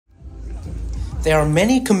There are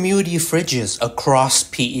many community fridges across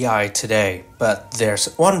P.E.I. today, but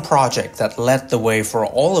there's one project that led the way for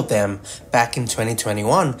all of them back in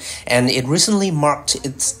 2021, and it recently marked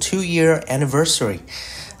its 2-year anniversary.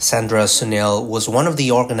 Sandra Sunil was one of the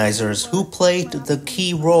organizers who played the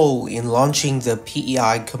key role in launching the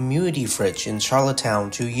P.E.I. community fridge in Charlottetown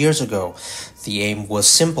 2 years ago. The aim was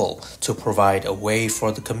simple: to provide a way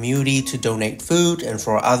for the community to donate food and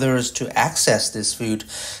for others to access this food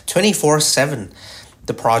 24/7.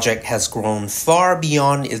 The project has grown far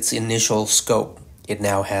beyond its initial scope. It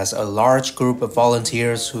now has a large group of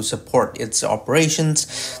volunteers who support its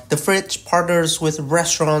operations. The fridge partners with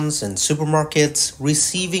restaurants and supermarkets,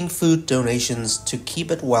 receiving food donations to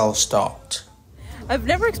keep it well stocked. I've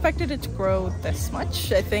never expected it to grow this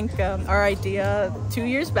much. I think our idea 2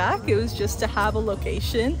 years back, it was just to have a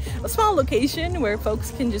location, a small location where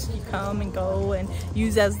folks can just come and go and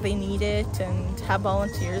use as they need it and have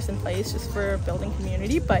volunteers in place just for building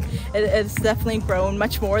community. But it's definitely grown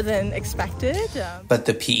much more than expected. But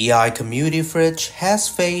the P.E.I. community fridge has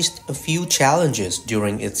faced a few challenges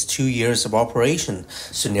during its 2 years of operation.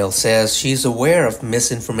 Sunil says she's aware of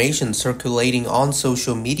misinformation circulating on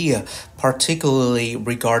social media, particularly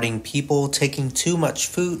regarding people taking too much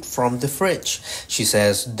food from the fridge. She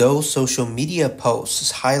says those social media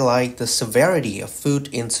posts highlight the severity of food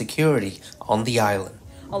insecurity on the island.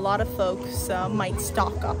 A lot of folks might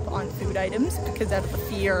stock up on food items because out of the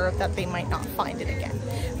fear that they might not find it again,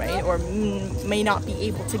 right? Or may not be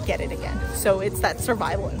able to get it again. So it's that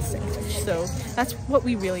survival instinct. So that's what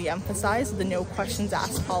we really emphasize, the no questions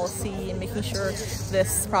asked policy, and making sure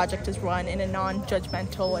this project is run in a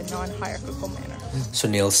non-judgmental and non-hierarchical manner.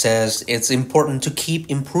 Sunil says it's important to keep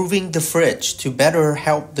improving the fridge to better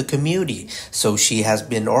help the community, so she has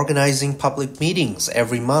been organizing public meetings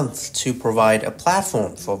every month to provide a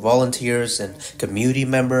platform for volunteers and community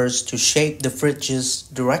members to shape the fridge's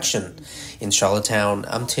direction. In Charlottetown,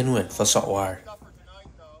 I'm Nguyen for SaltWire.